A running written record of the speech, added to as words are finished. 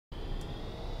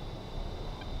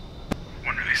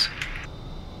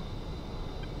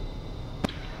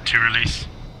2 release.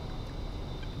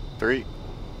 3.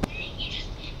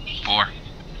 4.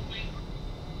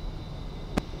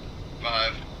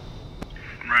 5.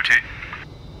 Rotate.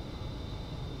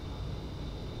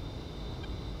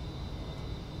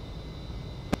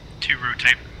 2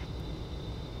 rotate.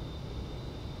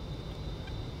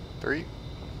 3.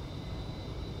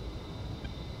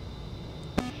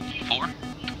 4.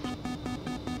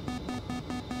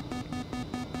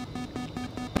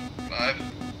 5.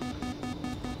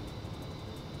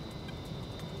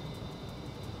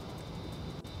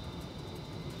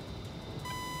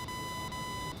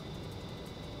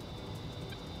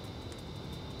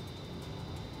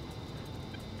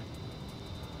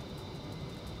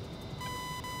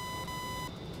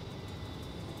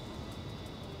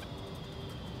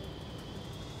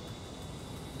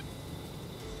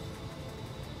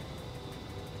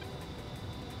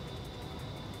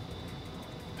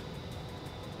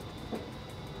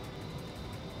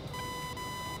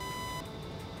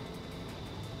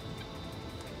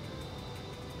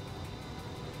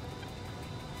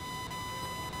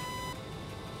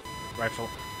 Rifle.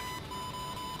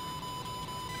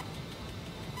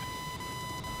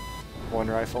 1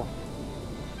 rifle.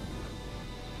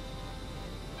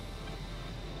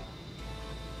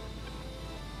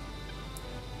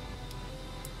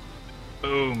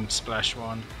 Boom, splash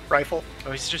 1. Rifle.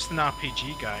 Oh, he's just an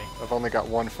RPG guy. I've only got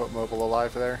 1 foot mobile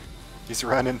alive there. He's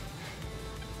running.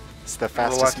 It's the left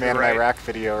fastest to man the in right. Iraq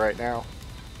video right now.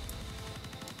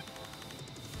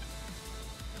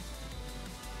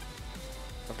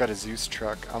 I've got a Zeus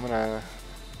truck. I'm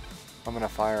gonna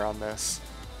fire on this.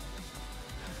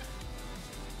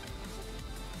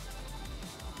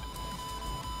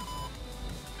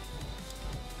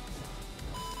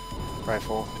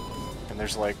 Rifle. And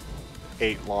there's like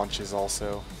 8 launches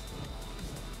also.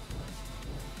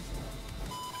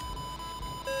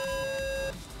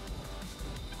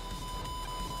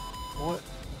 What?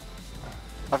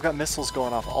 I've got missiles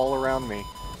going off all around me.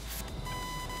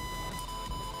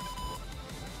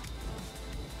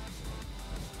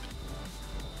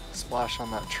 Splash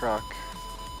on that truck.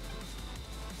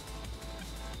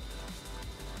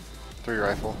 3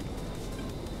 rifle.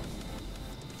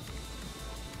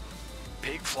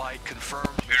 Pig flight confirmed.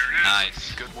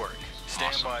 Nice. Good work.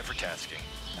 Stand Awesome. by for tasking.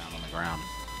 Down on the ground.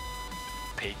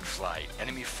 Pig flight.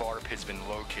 Enemy FARP has been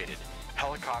located.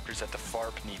 Helicopters at the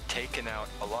FARP need taken out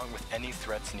along with any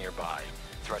threats nearby.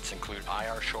 Threats include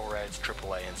IR shoreds,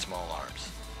 AAA, and small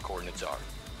arms. Coordinates are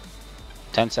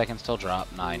 10 seconds till drop.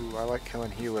 9. Ooh, I like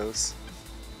killing helos.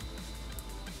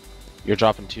 You're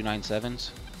dropping 2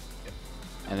 9.7s? Yep.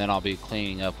 And then I'll be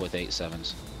cleaning up with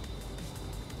 8.7s.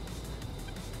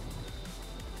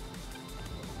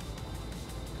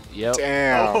 Yep.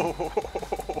 Damn.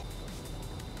 Oh.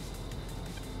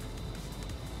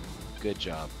 Good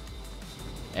job.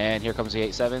 And here comes the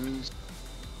 8.7s.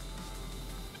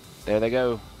 There they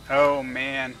go. Oh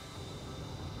man.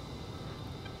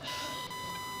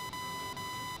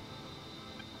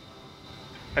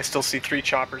 I still see 3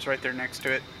 choppers right there next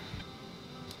to it.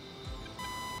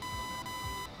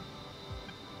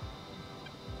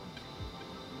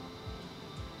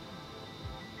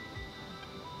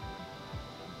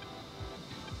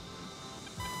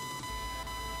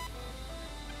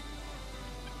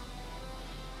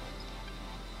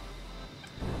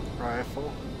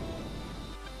 Rifle.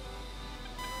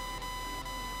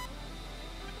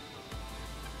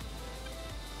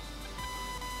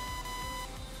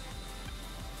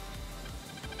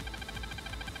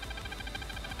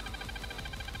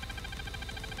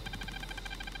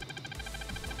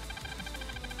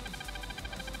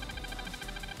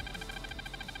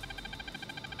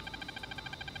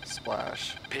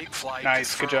 Splash. Pig flight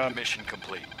Nice, good confirmed. job. Mission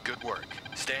complete. Good work.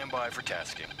 Stand by for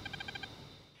tasking.